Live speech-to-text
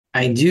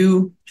I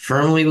do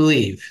firmly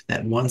believe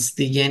that once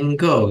the yen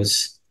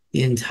goes,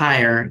 the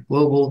entire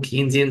global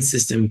Keynesian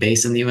system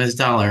based on the US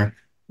dollar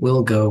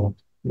will go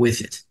with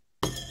it.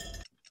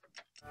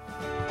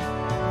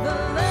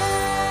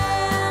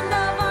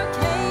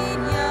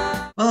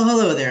 Well,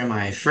 hello there,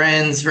 my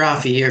friends.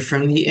 Rafi here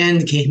from the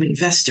Endgame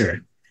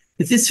Investor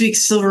with this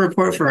week's silver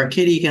report for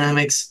Arcadia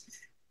Economics.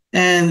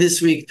 And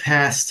this week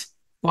passed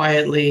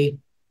quietly,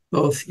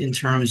 both in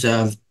terms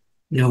of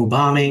no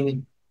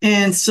bombing,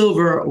 and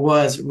silver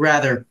was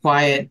rather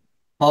quiet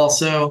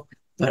also.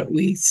 But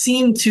we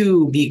seem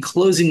to be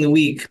closing the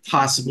week,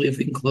 possibly if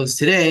we can close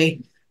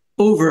today,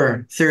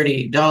 over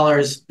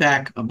 $30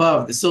 back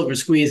above the silver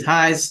squeeze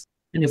highs.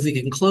 And if we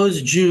can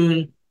close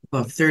June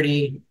above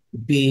 30,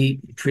 be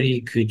in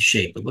pretty good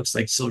shape. It looks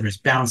like silver's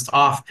bounced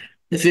off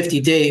the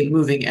 50-day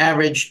moving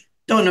average.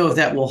 Don't know if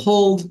that will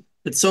hold,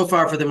 but so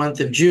far for the month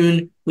of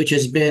June, which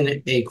has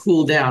been a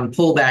cool down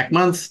pullback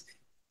month,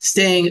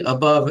 staying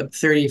above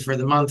 30 for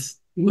the month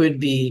would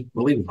be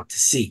what we want to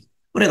see.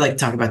 What I'd like to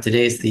talk about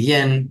today is the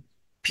yen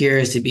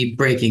appears to be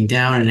breaking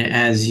down. And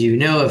as you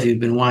know, if you've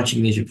been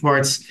watching these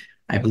reports,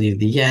 I believe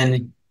the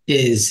yen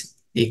is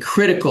a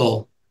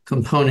critical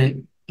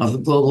component of the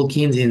global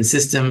Keynesian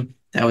system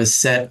that was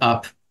set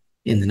up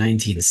in the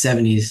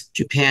 1970s.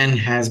 Japan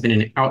has been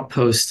an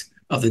outpost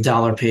of the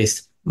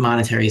dollar-based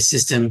monetary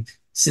system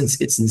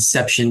since its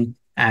inception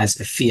as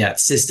a fiat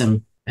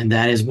system. And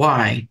that is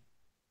why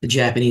the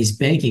Japanese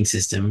banking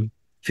system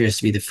appears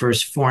to be the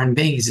first foreign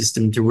banking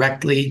system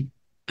directly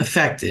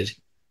affected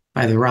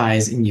by the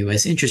rise in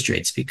US interest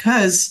rates,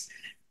 because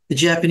the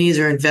Japanese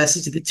are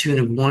invested to the tune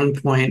of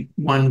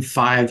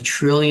 $1.15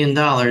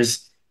 trillion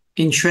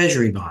in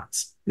treasury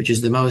bonds, which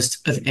is the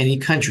most of any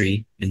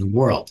country in the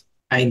world.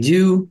 I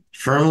do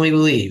firmly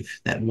believe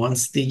that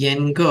once the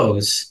yen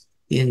goes,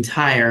 the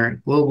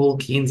entire global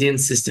Keynesian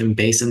system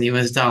based on the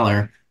US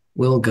dollar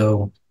will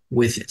go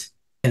with it.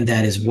 And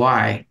that is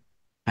why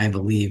I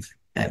believe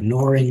that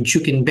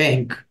Norinchukin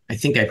Bank, I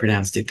think I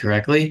pronounced it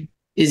correctly,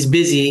 is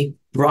busy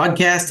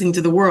broadcasting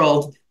to the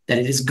world that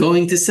it is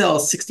going to sell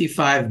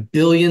 $65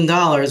 billion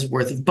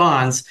worth of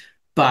bonds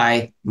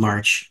by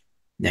March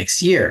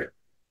next year.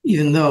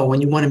 Even though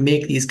when you want to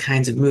make these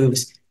kinds of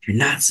moves, you're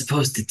not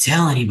supposed to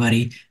tell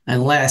anybody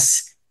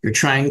unless you're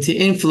trying to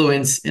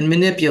influence and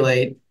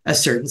manipulate a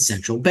certain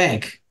central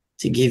bank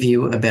to give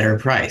you a better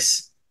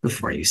price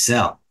before you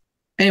sell.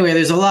 Anyway,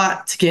 there's a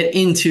lot to get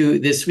into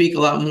this week, a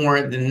lot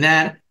more than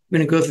that. We're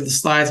going to go through the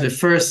slides, but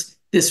first,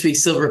 this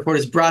week's silver report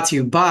is brought to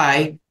you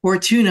by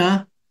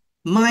Fortuna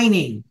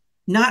Mining,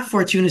 not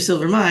Fortuna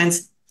Silver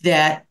Mines.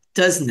 That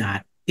does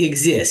not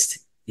exist.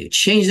 They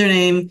changed their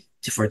name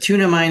to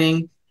Fortuna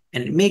Mining,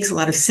 and it makes a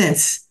lot of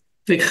sense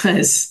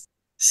because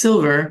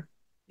silver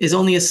is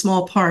only a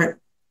small part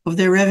of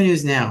their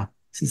revenues now,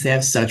 since they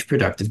have such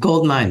productive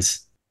gold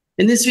mines.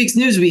 In this week's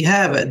news, we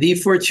have the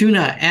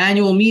Fortuna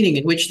annual meeting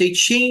in which they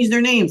changed their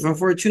name from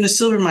Fortuna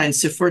Silver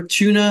Mines to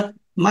Fortuna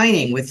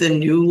Mining with a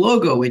new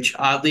logo, which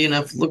oddly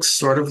enough looks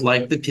sort of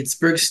like the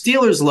Pittsburgh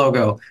Steelers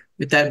logo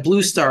with that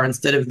blue star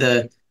instead of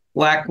the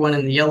black one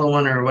and the yellow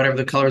one or whatever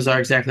the colors are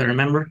exactly, I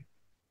remember.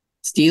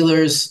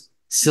 Steelers,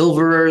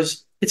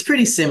 silverers, it's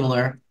pretty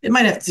similar. It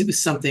might have to do with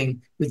something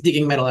with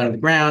digging metal out of the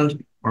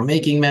ground or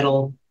making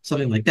metal,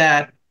 something like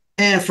that.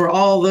 And for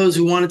all those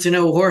who wanted to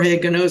know Jorge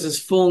Ganoza's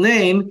full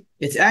name,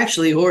 it's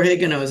actually Jorge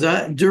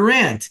Ganoza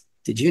Durant.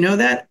 Did you know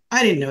that?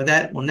 I didn't know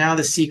that. Well, now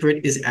the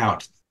secret is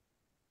out.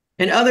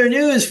 In other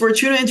news,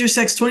 Fortuna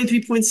intersects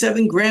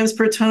 23.7 grams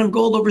per ton of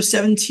gold over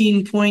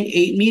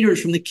 17.8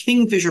 meters from the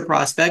Kingfisher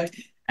prospect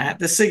at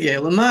the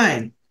Séguéla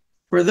mine.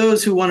 For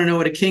those who want to know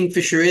what a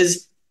kingfisher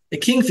is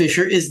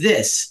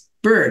this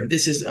bird.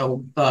 This is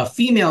a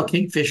female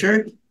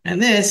kingfisher,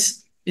 and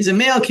this is a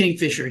male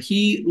kingfisher.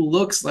 He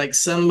looks like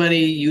somebody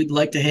you'd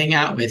like to hang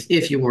out with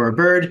if you were a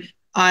bird.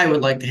 I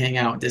would like to hang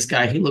out with this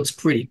guy. He looks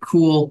pretty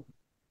cool.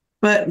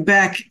 But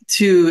back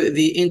to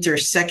the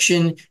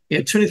intersection, we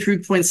have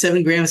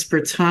 23.7 grams per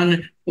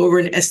ton over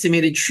an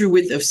estimated true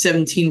width of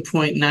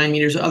 17.9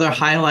 meters. Other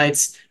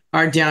highlights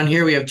are down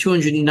here. We have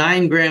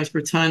 209 grams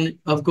per ton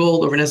of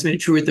gold over an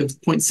estimated true width of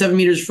 0.7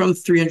 meters from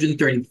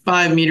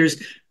 335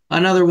 meters.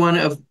 Another one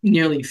of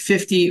nearly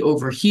 50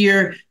 over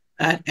here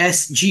at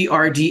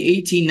SGRD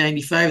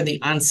 1895 in the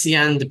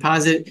Ancien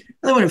deposit.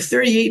 Another one of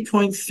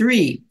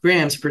 38.3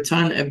 grams per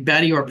ton of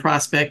Badior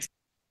prospect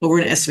over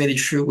an estimated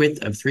true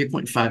width of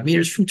 3.5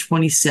 meters from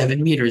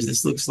 27 meters.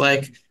 This looks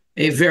like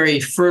a very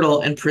fertile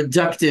and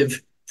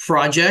productive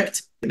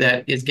project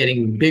that is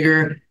getting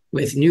bigger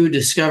with new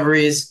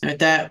discoveries. At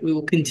that, we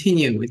will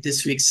continue with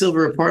this week's silver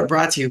report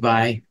brought to you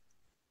by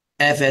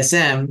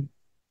FSM,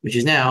 which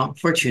is now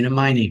Fortuna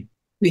Mining.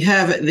 We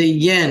have the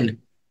yen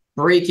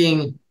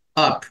breaking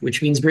up,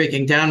 which means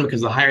breaking down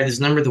because the higher this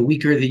number, the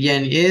weaker the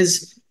yen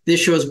is. This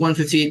shows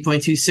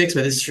 158.26,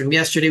 but this is from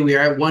yesterday. We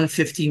are at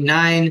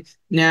 159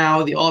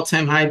 now, the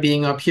all-time high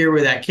being up here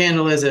where that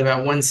candle is at about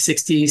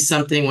 160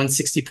 something,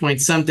 160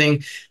 point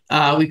something.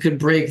 We could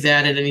break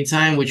that at any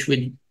time, which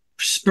would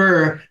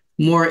spur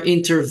more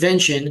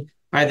intervention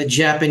by the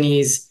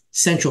Japanese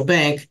central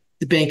bank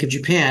the Bank of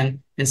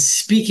Japan. And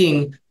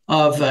speaking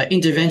of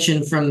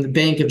intervention from the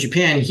Bank of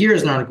Japan,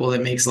 here's an article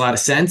that makes a lot of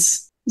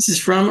sense. This is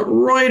from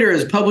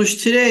Reuters,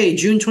 published today,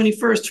 June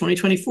 21st,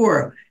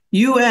 2024.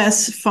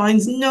 US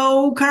finds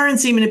no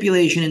currency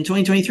manipulation in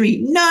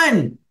 2023.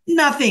 None.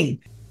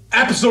 Nothing.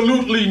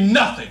 Absolutely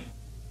nothing.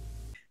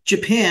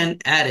 Japan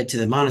added to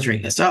the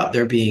monitoring list. Oh,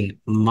 they're being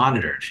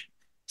monitored.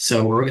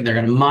 So they're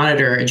going to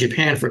monitor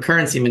Japan for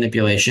currency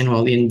manipulation.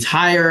 Well, the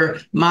entire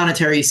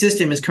monetary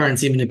system is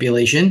currency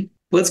manipulation.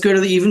 Let's go to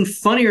the even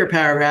funnier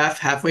paragraph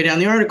halfway down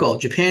the article.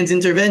 Japan's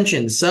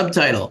intervention,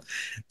 subtitle.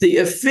 The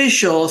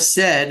official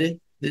said,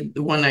 the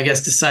one, I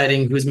guess,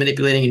 deciding who's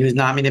manipulating and who's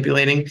not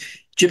manipulating,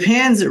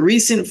 Japan's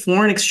recent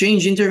foreign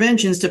exchange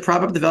interventions to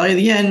prop up the value of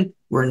the yen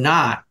were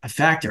not a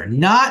factor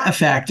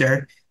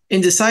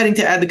in deciding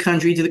to add the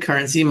country to the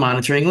currency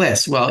monitoring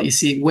list. Well, you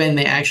see, when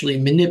they actually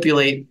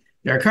manipulate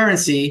their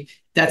currency,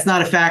 that's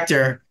not a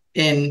factor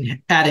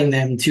in adding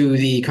them to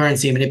the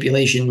currency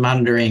manipulation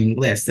monitoring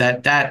list.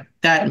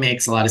 That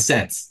makes a lot of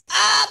sense.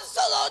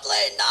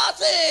 Absolutely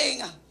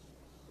nothing!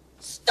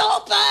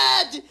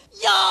 Stupid!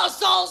 You're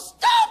so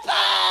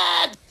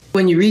stupid!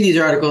 When you read these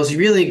articles, you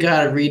really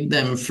got to read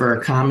them for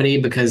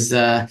comedy because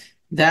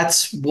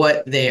that's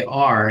what they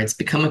are. It's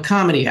become a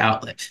comedy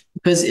outlet.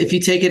 Because if you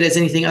take it as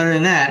anything other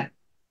than that,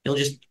 you'll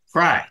just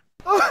cry.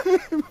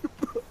 I'm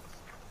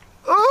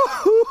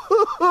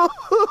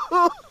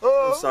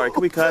sorry,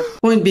 can we cut?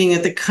 Point being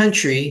that the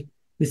country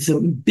with the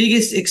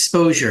biggest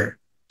exposure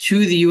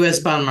to the US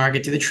bond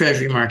market, to the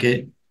Treasury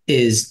market,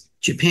 is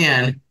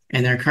Japan,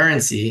 and their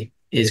currency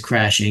is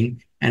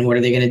crashing. And what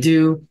are they going to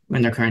do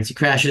when their currency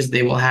crashes?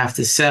 They will have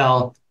to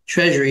sell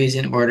treasuries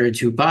in order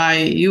to buy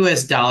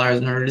US dollars,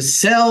 in order to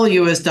sell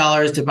US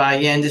dollars to buy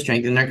yen to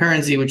strengthen their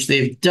currency, which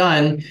they've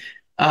done,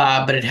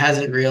 but it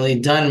hasn't really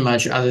done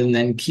much other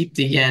than keep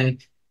the yen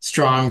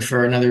strong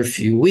for another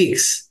few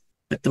weeks.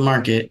 But the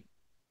market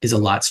is a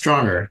lot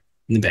stronger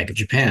than the Bank of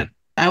Japan.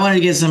 I wanted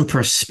to give some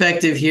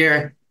perspective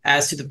here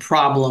as to the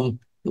problem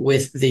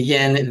with the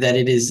yen, that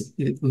it is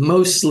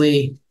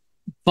mostly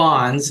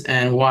bonds.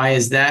 And why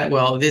is that?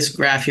 Well, this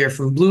graph here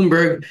from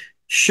Bloomberg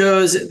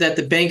shows that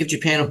the Bank of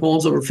Japan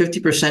holds over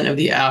 50% of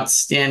the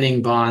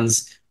outstanding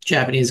bonds,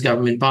 Japanese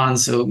government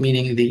bonds. So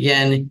meaning the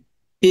yen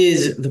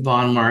is the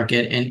bond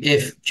market. And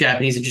if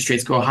Japanese interest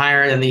rates go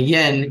higher, then the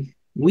yen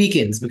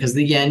weakens because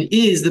the yen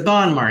is the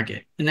bond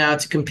market. And now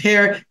to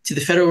compare to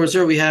the Federal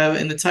Reserve, we have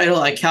in the title,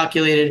 I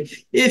calculated,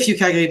 if you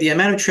calculate the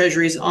amount of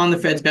treasuries on the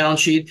Fed's balance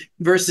sheet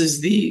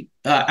versus the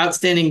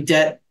outstanding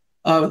debt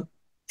of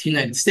the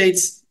United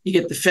States, you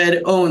get the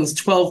Fed owns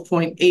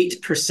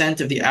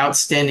 12.8% of the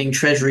outstanding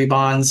treasury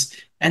bonds,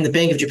 and the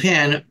Bank of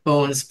Japan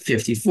owns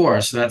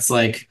 54. So that's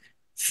like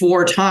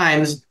 4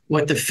 times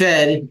what the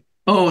Fed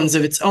owns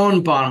of its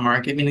own bond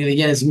market, meaning the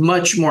yen is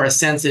much more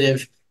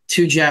sensitive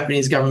to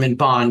Japanese government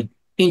bond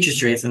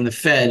interest rates than the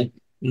Fed,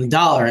 and the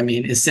dollar,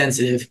 is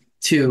sensitive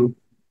to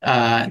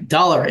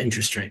dollar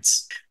interest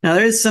rates. Now,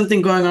 there is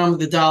something going on with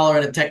the dollar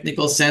in a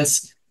technical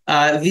sense.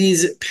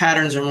 These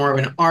patterns are more of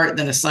an art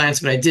than a science,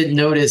 but I did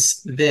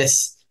notice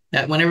this,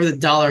 that whenever the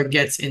dollar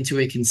gets into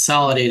a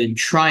consolidated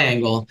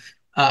triangle,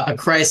 a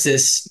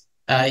crisis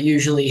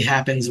usually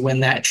happens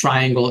when that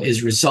triangle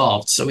is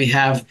resolved. So we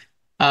have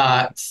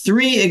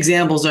 3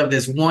 examples of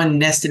this, one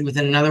nested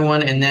within another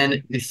one, and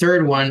then the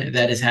third one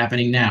that is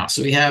happening now.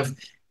 So we have,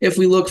 if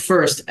we look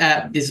first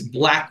at this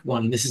black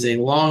one, this is a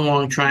long,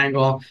 long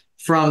triangle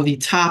from the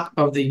top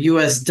of the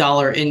US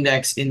dollar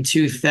index in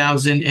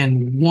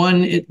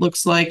 2001, it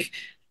looks like.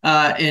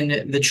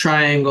 And the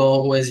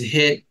triangle was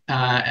hit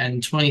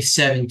in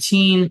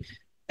 2017,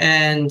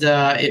 and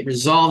it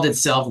resolved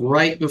itself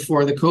right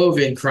before the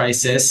COVID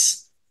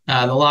crisis, the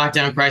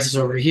lockdown crisis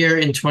over here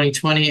in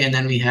 2020, and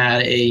then we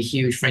had a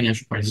huge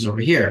financial crisis over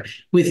here.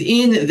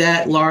 Within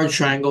that large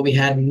triangle, we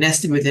had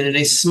nested within it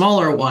a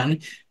smaller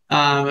one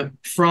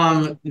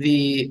from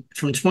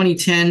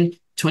 2010,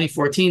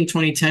 2014.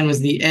 2010 was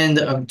the end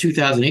of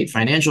 2008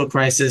 financial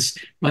crisis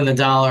when the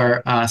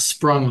dollar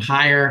sprung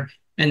higher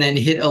and then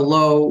hit a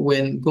low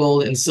when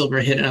gold and silver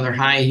hit another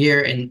high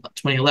here in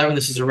 2011.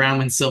 This is around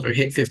when silver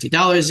hit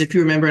 $50, if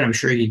you remember, and I'm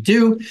sure you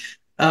do.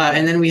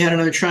 And then we had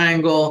another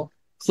triangle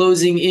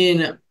closing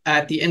in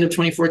at the end of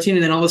 2014.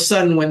 And then all of a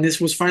sudden, when this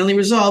was finally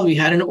resolved, we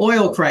had an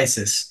oil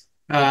crisis.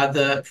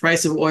 The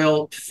price of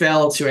oil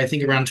fell to, I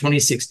think, around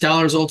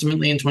 $26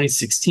 ultimately in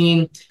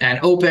 2016. And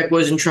OPEC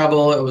was in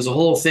trouble. It was a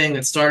whole thing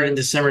that started in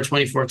December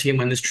 2014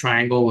 when this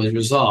triangle was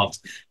resolved.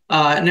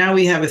 Now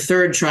we have a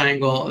third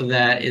triangle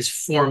that is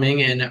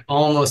forming and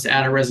almost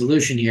at a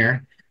resolution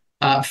here.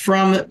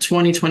 From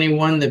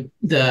 2021,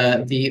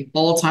 the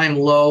all-time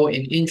low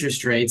in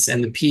interest rates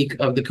and the peak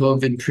of the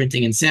COVID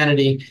printing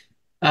insanity,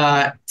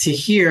 to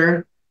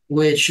here,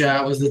 which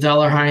was the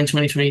dollar high in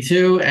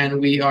 2022.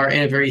 And we are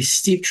in a very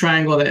steep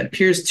triangle that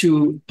appears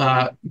to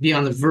be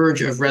on the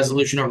verge of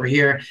resolution over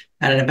here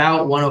at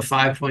about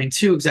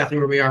 105.2, exactly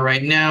where we are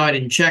right now. I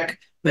didn't check,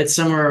 but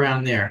somewhere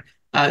around there.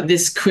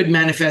 This could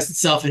manifest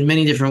itself in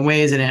many different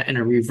ways, in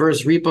a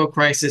reverse repo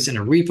crisis, in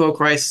a repo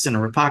crisis, in a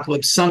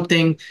repocalypse,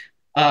 something.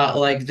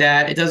 like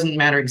that. It doesn't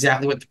matter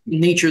exactly what the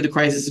nature of the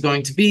crisis is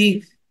going to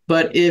be,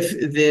 but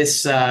if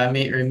this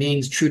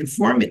remains true to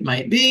form, it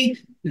might be,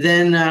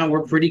 then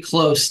we're pretty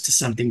close to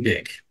something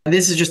big.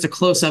 This is just a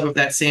close-up of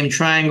that same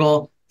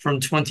triangle from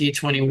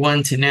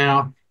 2021 to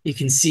now. You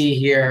can see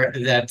here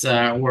that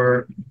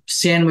we're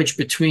sandwiched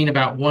between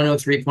about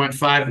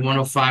 103.5 and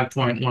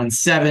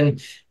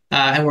 105.17,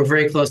 and we're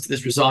very close to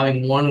this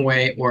resolving one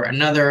way or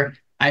another.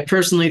 I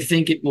personally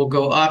think it will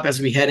go up as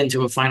we head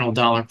into a final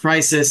dollar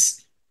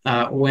crisis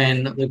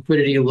when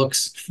liquidity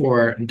looks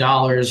for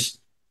dollars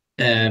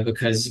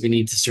because we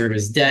need to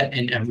service debt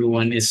and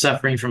everyone is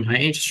suffering from high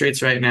interest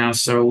rates right now.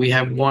 So we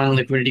have one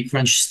liquidity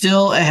crunch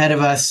still ahead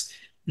of us.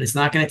 And it's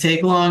not going to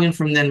take long. And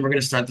from then, we're going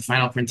to start the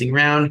final printing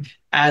round,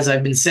 as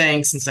I've been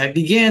saying since I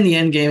began the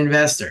Endgame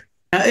Investor.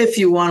 Now, if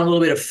you want a little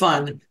bit of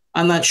fun,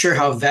 I'm not sure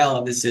how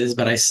valid this is,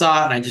 but I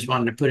saw it and I just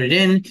wanted to put it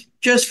in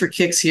just for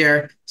kicks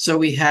here. So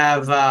we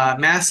have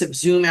massive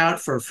zoom out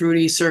for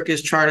fruity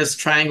circus chartists,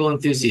 triangle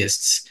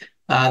enthusiasts.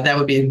 That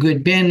would be a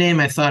good band name.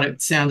 I thought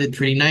it sounded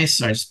pretty nice,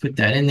 so I just put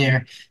that in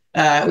there.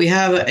 We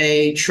have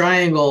a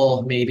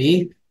triangle,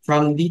 maybe,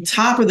 from the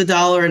top of the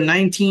dollar in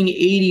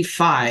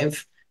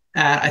 1985.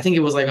 I think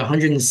it was like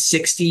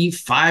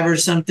 165 or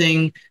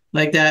something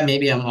like that.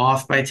 Maybe I'm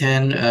off by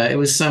 10. It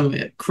was some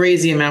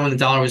crazy amount when the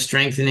dollar was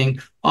strengthening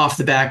off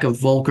the back of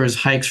Volcker's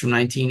hikes from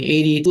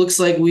 1980. It looks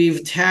like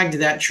we've tagged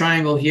that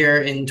triangle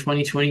here in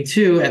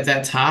 2022 at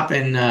that top.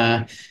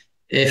 And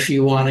if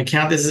you want to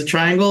count this as a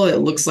triangle, it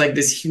looks like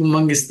this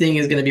humongous thing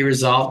is going to be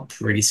resolved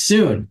pretty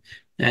soon.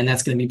 And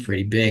that's going to be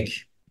pretty big.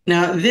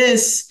 Now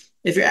this,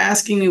 if you're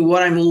asking me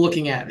what I'm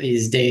looking at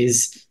these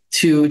days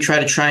to try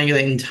to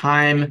triangulate in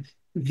time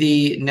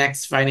the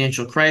next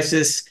financial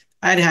crisis,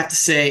 I'd have to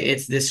say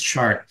it's this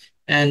chart.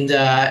 And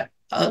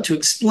to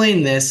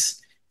explain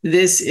this,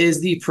 this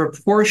is the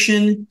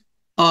proportion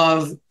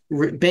of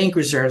bank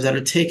reserves that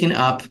are taken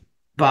up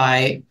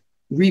by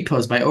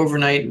repos, by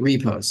overnight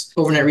repos.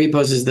 Overnight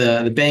repos is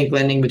the bank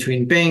lending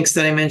between banks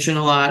that I mention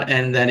a lot,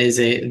 and that is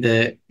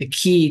the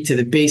key to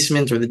the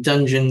basement or the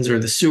dungeons or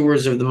the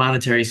sewers of the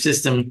monetary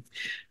system.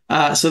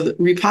 So the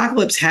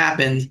repocalypse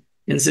happened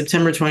in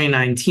September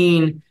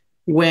 2019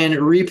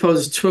 when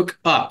repos took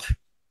up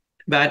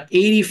about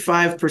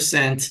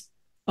 85%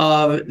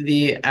 of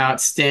the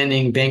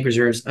outstanding bank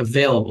reserves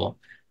available.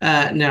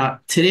 Now,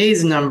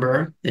 today's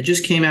number that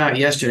just came out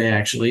yesterday,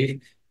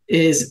 actually,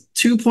 is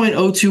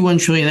 2.021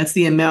 trillion. That's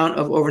the amount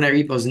of overnight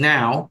repos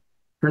now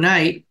per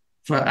night,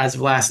 as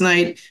of last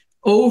night,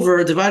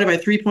 divided by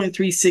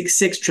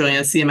 3.366 trillion.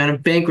 That's the amount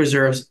of bank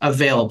reserves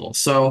available.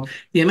 So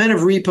the amount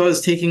of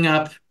repos taking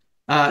up,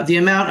 the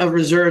amount of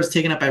reserves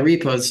taken up by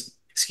repos,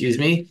 excuse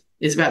me,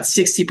 is about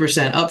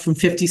 60%, up from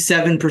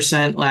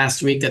 57%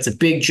 last week. That's a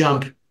big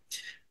jump.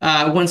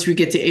 Once we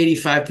get to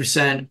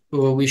 85%,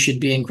 we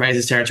should be in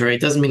crisis territory. It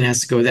doesn't mean it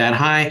has to go that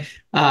high,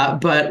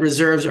 but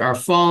reserves are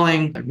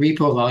falling.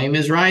 Repo volume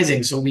is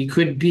rising. So we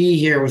could be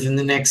here within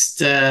the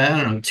next,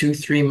 I don't know,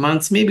 2-3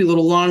 months, maybe a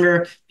little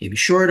longer, maybe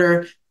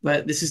shorter.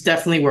 But this is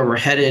definitely where we're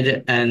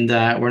headed, and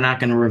we're not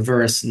going to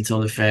reverse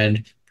until the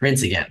Fed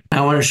prints again.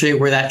 I want to show you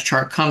where that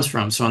chart comes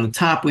from. So on the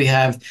top, we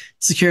have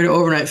secured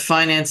overnight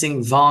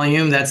financing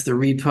volume. That's the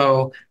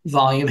repo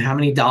volume. How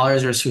many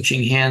dollars are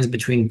switching hands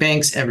between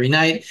banks every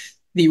night?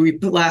 The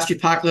last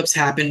repocalypse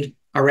happened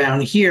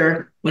around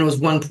here when it was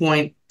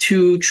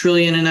 1.2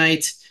 trillion a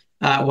night.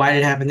 Why did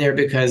it happen there?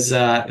 Because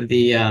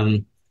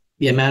the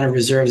amount of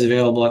reserves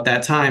available at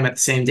that time at the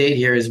same date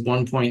here is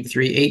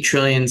 1.38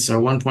 trillion. So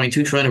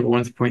 1.2 trillion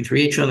over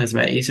 1.38 trillion, that's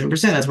about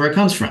 87%. That's where it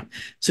comes from.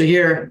 So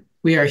here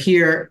we are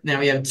here. Now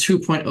we have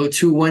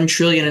 2.021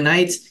 trillion a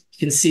night. You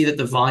can see that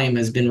the volume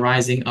has been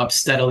rising up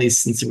steadily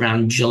since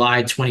around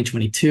July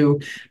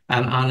 2022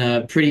 on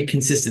a pretty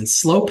consistent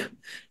slope.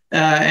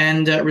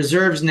 And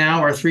reserves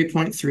now are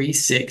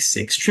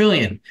 3.366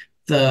 trillion.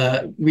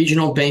 The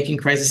regional banking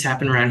crisis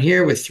happened around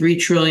here with 3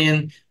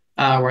 trillion.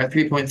 We're at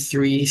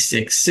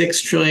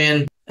 3.366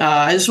 trillion.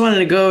 I just wanted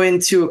to go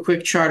into a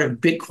quick chart of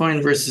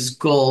Bitcoin versus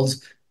gold.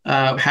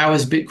 How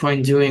is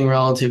Bitcoin doing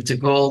relative to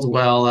gold?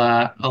 Well,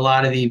 a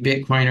lot of the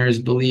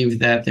Bitcoiners believe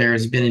that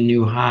there's been a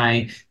new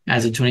high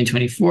as of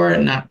 2024.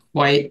 Not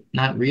quite,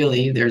 not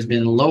really. There's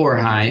been a lower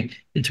high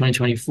in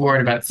 2024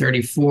 at about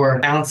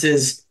 34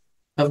 ounces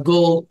of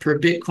gold per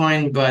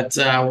Bitcoin, but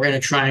we're in a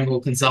triangle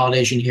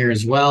consolidation here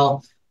as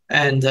well.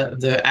 And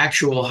the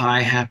actual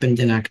high happened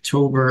in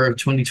October of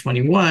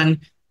 2021,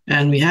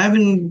 and we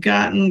haven't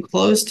gotten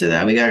close to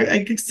that. I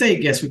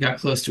guess we got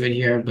close to it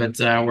here, but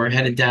we're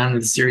headed down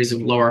with a series of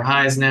lower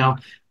highs now.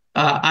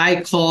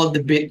 I called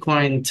the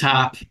Bitcoin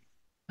top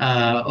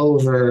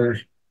over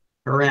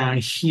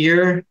around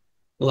here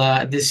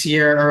this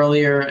year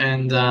earlier,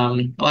 and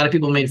a lot of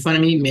people made fun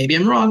of me. Maybe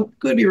I'm wrong,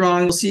 could be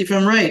wrong. We'll see if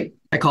I'm right.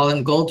 I call it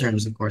in gold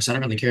terms, of course. I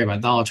don't really care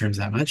about dollar terms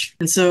that much.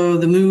 And so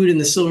the mood in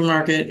the silver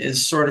market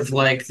is sort of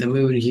like the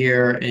mood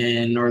here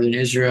in northern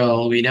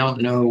Israel. We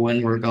don't know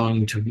when we're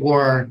going to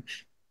war.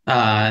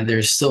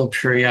 There's still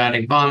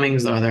periodic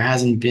bombings, though there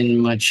hasn't been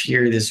much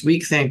here this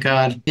week, thank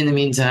God. In the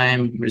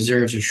meantime,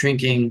 reserves are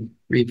shrinking,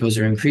 repos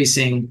are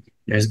increasing,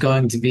 There's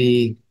going to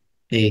be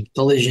a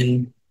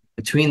collision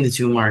between the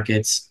two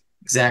markets.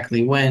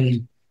 Exactly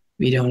when,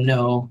 we don't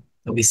know,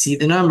 but we see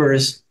the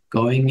numbers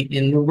going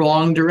in the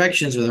wrong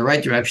directions or the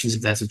right directions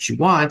if that's what you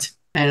want.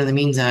 And in the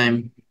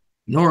meantime,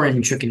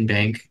 Norinchukin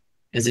Bank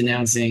is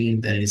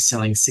announcing that it is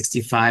selling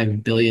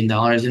 $65 billion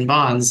in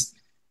bonds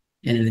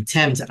in an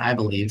attempt, I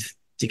believe,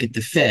 to get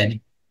the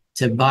Fed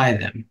to buy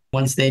them.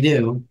 Once they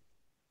do,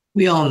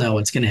 we all know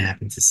what's going to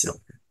happen to silver.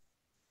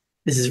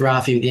 This is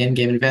Rafi with the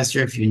Endgame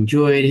Investor. If you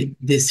enjoyed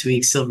this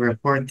week's Silver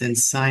Report, then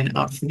sign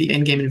up for the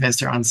Endgame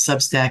Investor on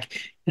Substack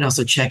and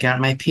also check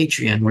out my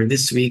Patreon, where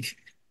this week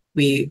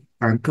we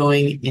are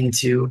going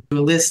into a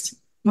list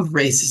of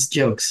racist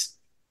jokes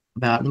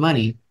about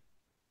money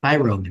by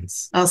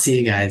Romans. I'll see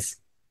you guys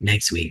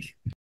next week.